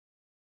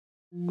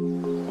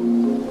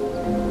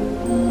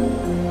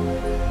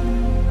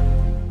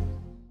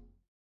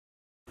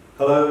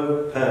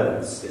Hello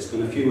parents, it's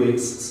been a few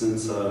weeks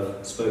since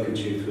I've spoken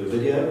to you through a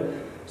video,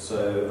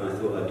 so I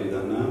thought I'd do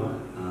that now.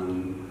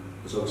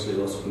 There's obviously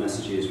lots of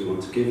messages we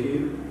want to give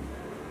you.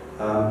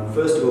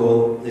 First of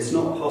all, it's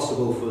not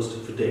possible for us to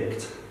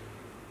predict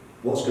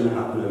what's going to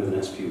happen over the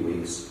next few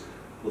weeks,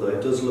 although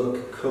it does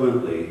look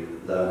currently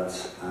that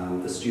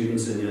the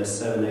students in year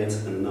 7, 8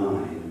 and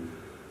 9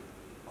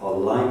 are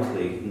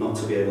likely not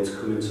to be able to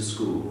come into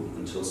school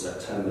until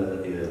September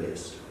at the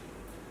earliest.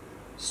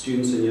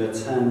 Students in year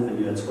 10 and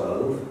year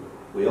 12,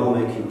 we are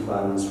making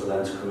plans for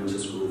them to come into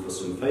school for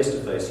some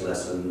face-to-face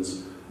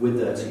lessons with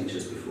their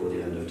teachers before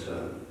the end of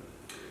term.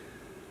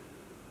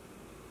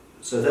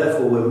 So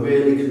therefore we're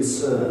really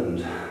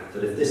concerned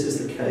that if this is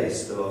the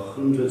case, there are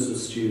hundreds of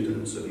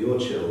students of your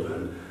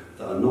children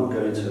that are not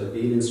going to have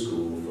been in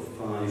school for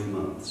 5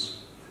 months.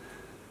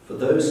 For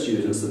those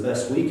students, the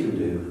best we can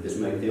do is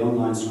make the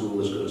online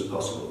school as good as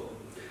possible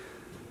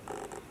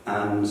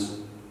and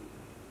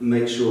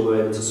make sure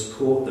we're able to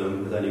support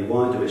them with any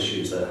wider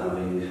issues they're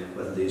having,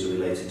 whether these are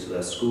related to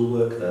their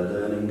schoolwork, their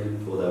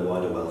learning, or their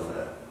wider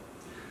welfare.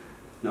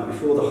 Now,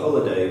 before the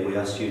holiday, we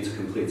asked you to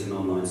complete an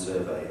online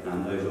survey,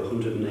 and over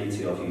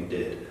 180 of you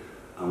did.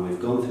 And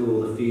we've gone through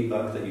all the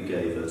feedback that you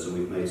gave us, and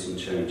we've made some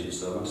changes,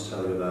 so I want to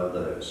tell you about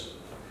those.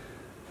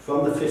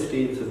 From the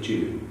 15th of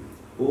June,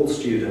 all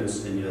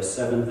students in year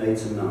 7,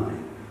 8 and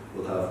 9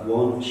 will have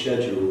one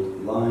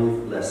scheduled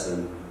live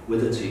lesson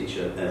with a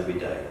teacher every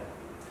day.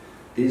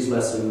 These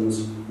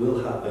lessons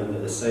will happen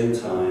at the same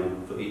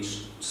time for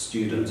each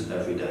student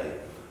every day,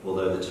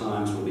 although the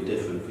times will be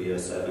different for year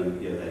 7,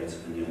 year 8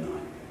 and year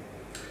 9.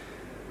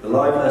 The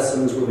live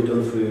lessons will be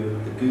done through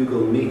the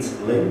Google Meet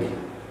link,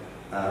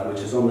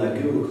 which is on their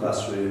Google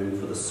Classroom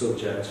for the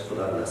subject for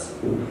that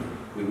lesson.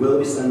 We will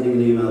be sending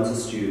an email to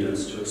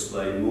students to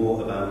explain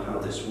more about how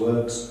this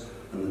works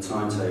and the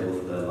timetable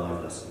for their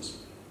live lessons.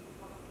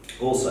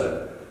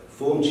 Also,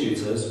 form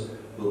tutors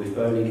will be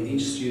phoning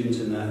each student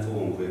in their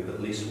form group at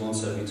least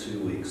once every 2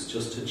 weeks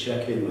just to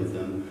check in with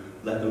them,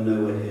 let them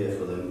know we're here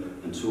for them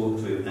and talk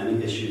through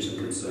any issues and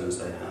concerns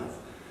they have.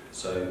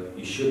 So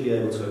you should be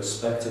able to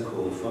expect a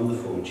call from the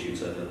form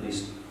tutor at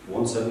least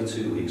once every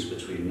 2 weeks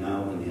between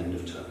now and the end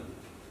of term.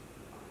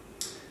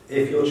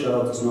 If your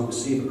child does not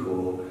receive a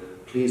call,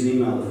 please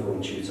email the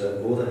form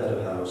tutor or the head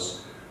of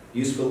house.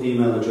 Useful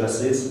email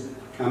addresses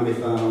can be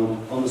found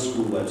on the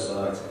school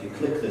website. If you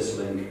click this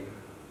link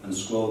and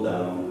scroll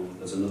down,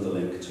 there's another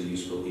link to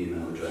useful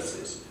email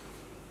addresses.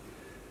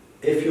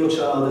 If your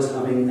child is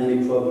having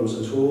any problems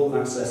at all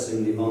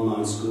accessing the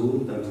online school,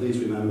 then please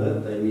remember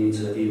they need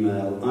to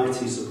email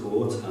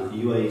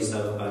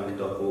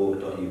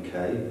itsupport@uaesouthbank.org.uk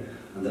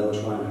and they'll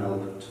try and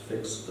help to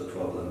fix the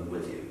problem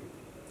with you.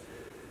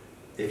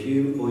 If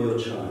you or your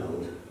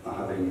child are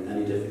having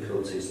any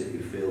difficulties that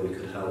you feel we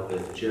could help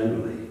with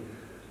generally,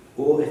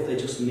 or if they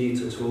just need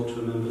to talk to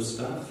a member of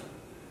staff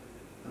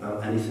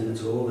about anything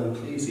at all, then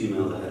please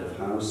email the head of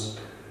house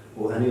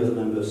or any other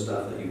member of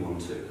staff that you want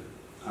to.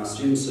 Our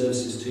student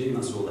services team,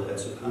 that's all the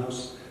heads of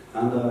house,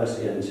 and our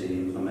SEN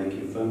team are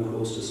making phone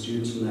calls to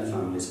students and their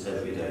families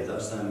every day.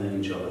 That's their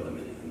main job at the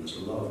minute, and there's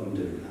a lot of them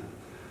doing that.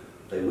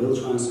 They will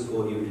try and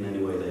support you in any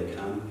way they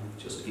can.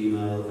 Just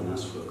email and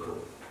ask for a call.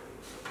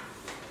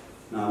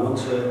 Now I want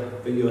to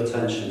bring your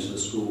attention to the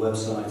school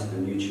website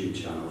and YouTube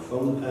channel.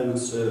 From the parent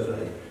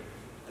survey,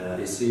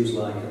 it seems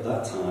like at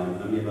that time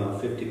only about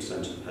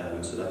 50% of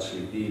parents had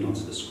actually been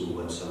onto the school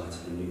website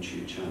and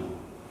YouTube channel.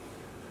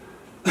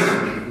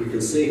 You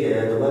can see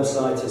here the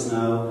website is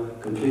now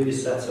completely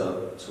set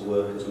up to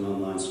work as an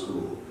online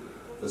school.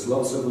 There's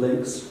lots of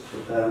links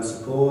for parent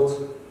support,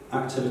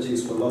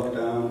 activities for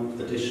lockdown,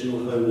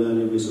 additional home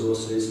learning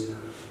resources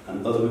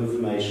and other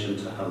information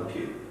to help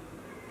you.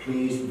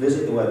 Please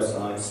visit the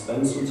website,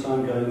 spend some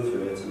time going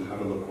through it and have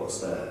a look what's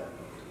there.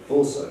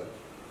 Also,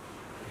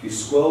 if you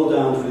scroll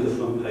down through the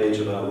front page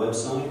of our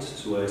website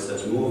to where it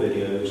says more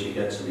videos, you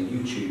get to the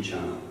YouTube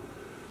channel.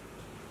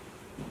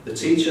 The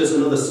teachers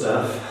and other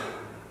staff,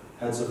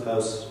 heads of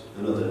house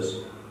and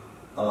others,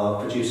 are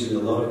producing a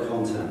lot of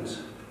content,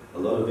 a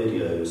lot of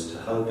videos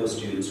to help your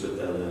students with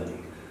their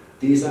learning.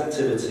 These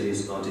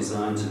activities are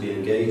designed to be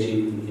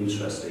engaging and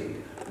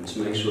interesting and to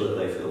make sure that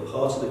they feel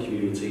part of the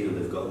community and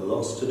they've got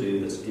lots to do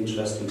that's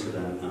interesting to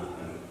them at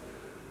home.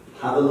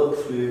 Have a look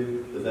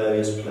through the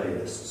various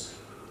playlists.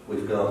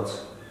 We've got,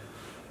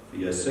 for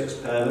year 6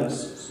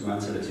 parents, some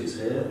activities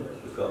here.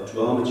 We've got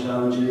drama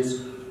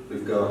challenges.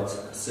 We've got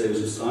a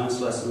series of science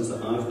lessons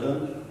that I've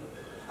done.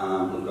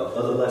 We've got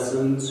other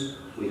lessons.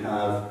 We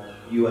have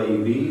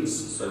UAEBs,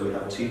 so we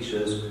have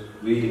teachers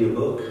reading a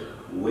book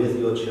with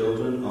your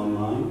children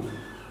online.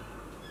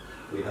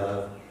 We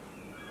have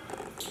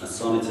a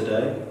sonnet a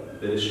day, a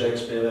bit of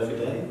Shakespeare every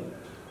day.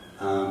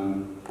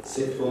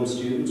 Sixth form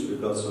students, we've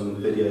got some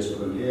videos for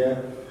them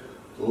here.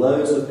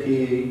 Loads of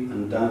PE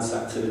and dance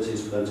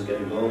activities for them to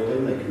get involved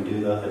in. They can do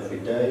that every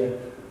day.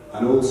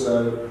 And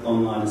also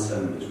online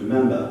assemblies.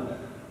 Remember,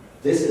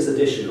 this is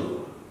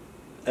additional.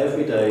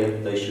 Every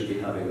day they should be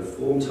having a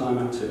form time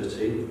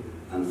activity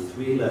and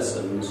 3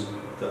 lessons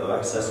that are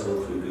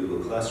accessible through Google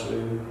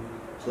Classroom,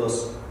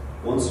 plus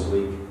once a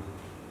week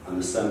an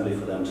assembly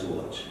for them to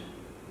watch.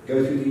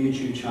 Go through the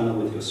YouTube channel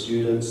with your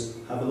students,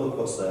 have a look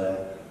what's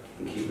there,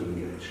 and keep them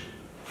engaged.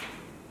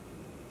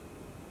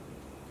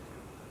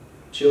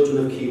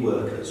 Children of key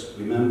workers,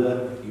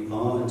 remember you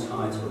are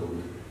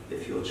entitled,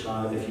 if you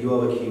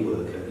are a key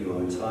worker, you are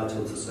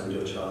entitled to send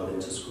your child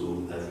into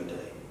school every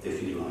day,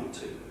 if you'd like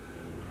to.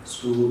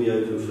 School will be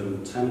open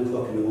from 10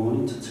 o'clock in the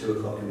morning to 2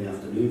 o'clock in the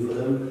afternoon for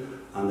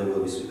them, and they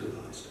will be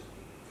supervised.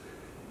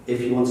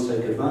 If you want to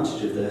take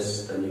advantage of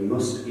this, then you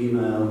must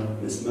email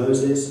Miss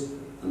Moses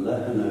and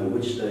let her know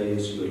which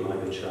days you would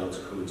like your child to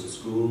come into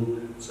school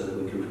so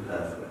that we can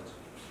prepare for it.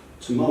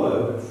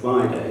 Tomorrow,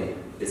 Friday,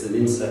 is an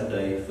inset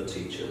day for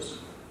teachers.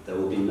 There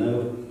will be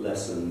no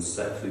lessons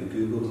set through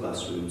Google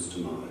Classrooms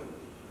tomorrow.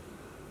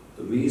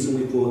 The reason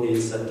we brought the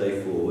inset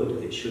day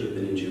forward, it should have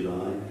been in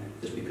July,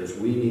 is because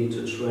we need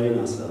to train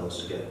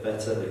ourselves to get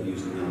better at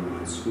using the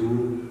online school,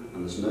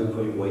 and there's no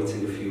point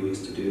waiting a few weeks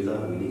to do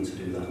that. We need to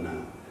do that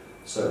now.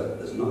 So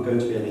there's not going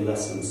to be any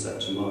lessons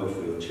set tomorrow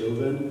for your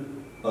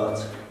children,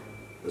 but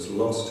there's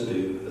lots to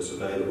do that's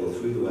available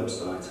through the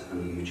website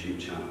and the YouTube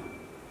channel.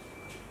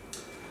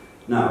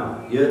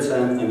 Now, Year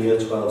 10 and Year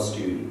 12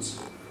 students.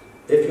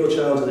 If your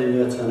child is in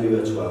Year 10 or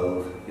Year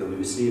 12, you'll be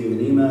receiving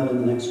an email in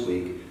the next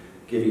week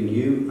giving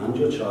you and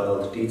your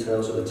child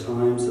details of the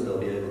times that they'll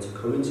be able to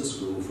come into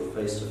school for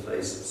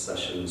face-to-face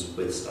sessions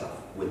with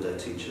staff, with their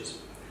teachers.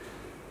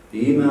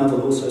 The email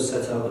will also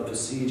set out the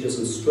procedures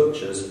and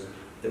structures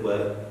that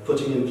we're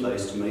putting in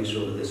place to make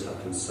sure that this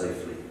happens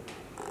safely.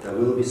 There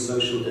will be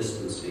social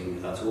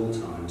distancing at all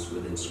times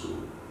within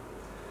school.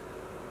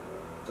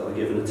 They'll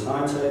be given a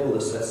timetable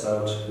that sets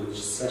out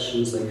which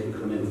sessions they can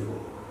come in for.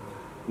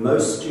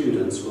 Most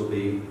students will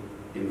be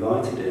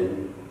invited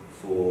in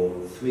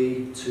for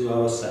 3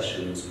 2-hour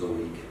sessions per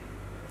week.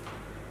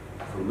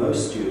 For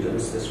most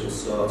students, this will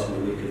start in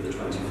the week of the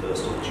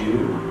 21st of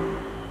June,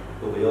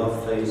 but we are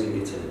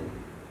phasing it in.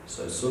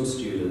 So some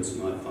students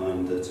might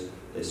find that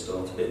they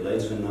start a bit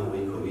later in that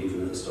week or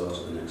even at the start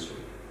of the next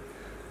week.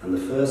 And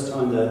the first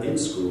time they're in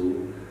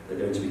school, they're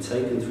going to be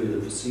taken through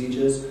the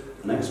procedures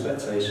and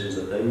expectations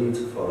that they need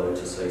to follow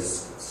to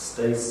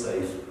stay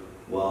safe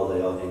while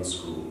they are in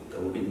school. There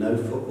will be no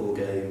football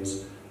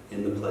games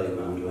in the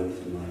playground or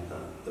anything like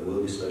that. There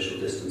will be social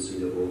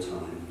distancing at all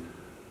time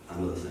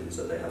and other things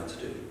that they have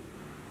to do.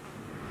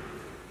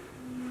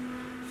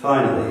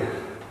 Finally,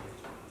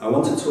 I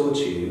want to talk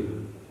to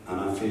you, and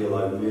I feel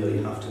I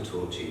really have to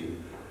talk to you,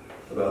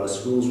 about the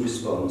school's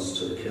response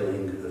to the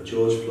killing of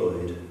George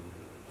Floyd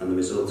and the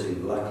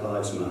resulting Black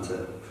Lives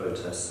Matter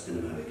protests in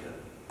America.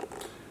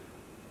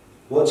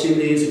 Watching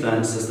these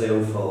events as they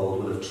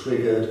unfold will have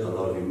triggered a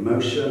lot of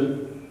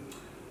emotion,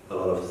 a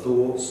lot of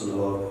thoughts and a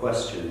lot of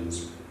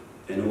questions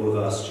in all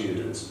of our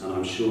students, and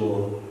I'm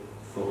sure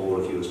for all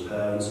of you as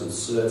parents and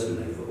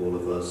certainly for all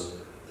of us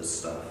as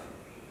staff.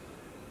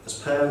 As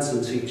parents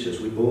and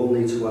teachers, we all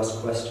need to ask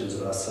questions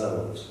of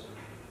ourselves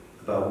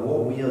about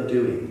what we are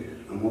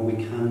doing and what we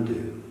can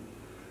do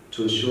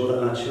to ensure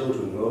that our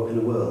children grow up in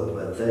a world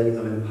where they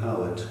are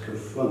empowered to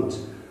confront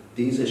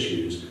these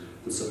issues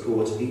and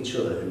support each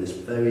other in this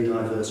very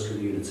diverse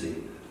community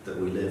that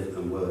we live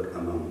and work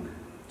among,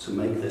 to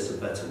make this a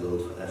better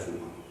world for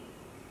everyone.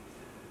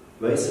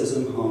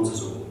 Racism harms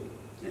us all.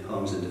 It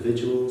harms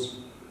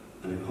individuals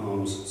and it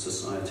harms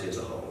society as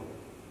a whole.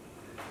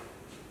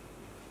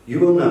 You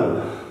will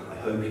know, I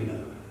hope you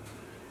know,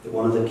 that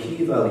one of the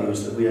key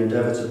values that we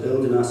endeavour to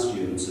build in our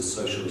students is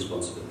social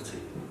responsibility.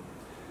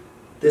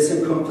 This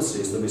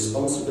encompasses the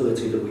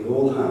responsibility that we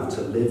all have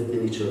to live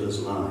in each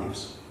other's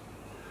lives,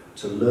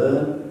 to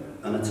learn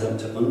and attempt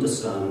to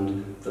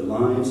understand the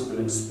lives and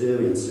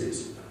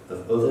experiences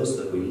of others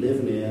that we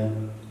live near,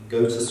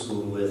 go to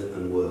school with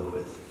and work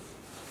with,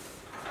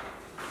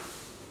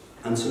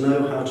 and to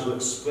know how to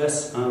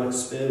express our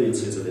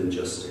experiences of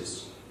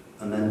injustice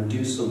and then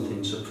do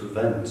something to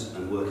prevent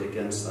and work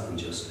against that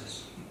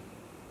injustice.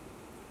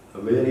 A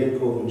really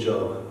important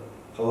job,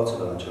 part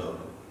of our job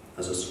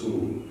as a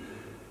school,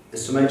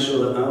 is to make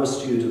sure that our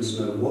students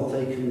know what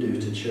they can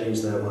do to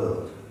change their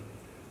world,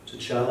 to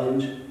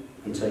challenge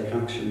and take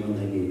action when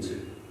they need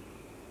to,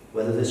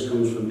 whether this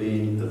comes from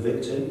being a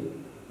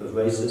victim of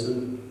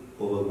racism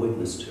or a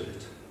witness to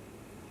it.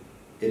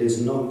 It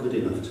is not good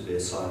enough to be a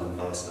silent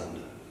bystander.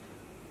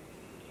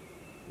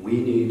 We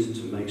need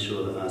to make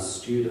sure that our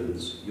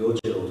students, your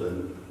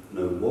children,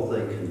 know what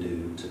they can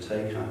do to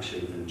take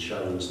action and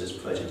challenge this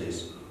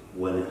prejudice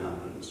when it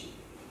happens.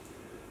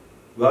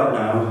 Right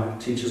now,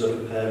 teachers are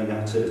preparing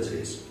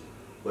activities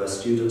where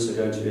students are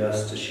going to be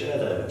asked to share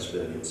their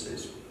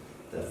experiences,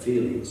 their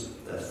feelings,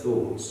 their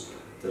thoughts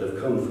that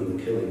have come from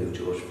the killing of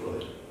George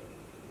Floyd,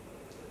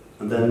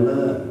 and then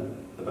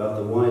learn about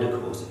the wider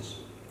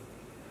causes,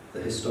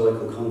 the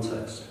historical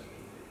context,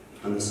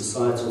 and the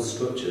societal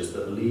structures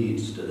that lead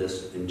to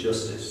this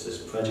injustice, this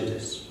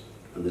prejudice,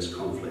 and this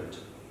conflict.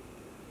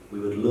 We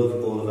would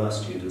love all of our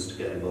students to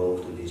get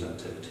involved in these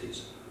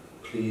activities.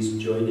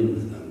 Please join in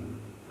with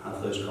them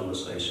have those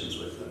conversations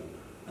with them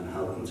and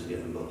help them to get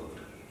involved.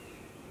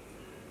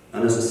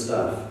 And as a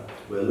staff,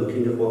 we're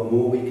looking at what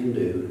more we can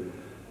do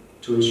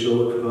to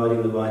ensure we're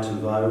providing the right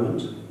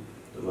environment,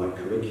 the right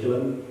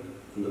curriculum,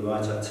 and the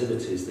right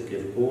activities that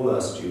give all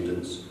our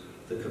students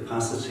the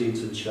capacity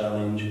to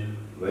challenge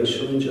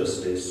racial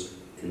injustice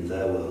in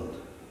their world.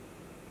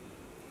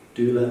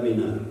 Do let me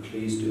know,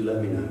 please do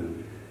let me know,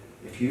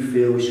 if you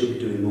feel we should be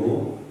doing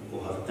more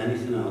or have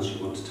anything else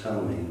you want to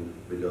tell me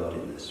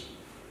regarding this.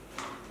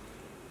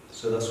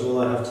 So that's all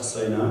I have to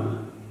say now.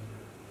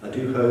 I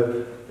do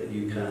hope that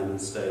you can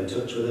stay in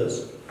touch with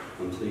us,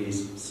 and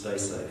please stay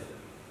safe.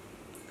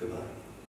 Goodbye.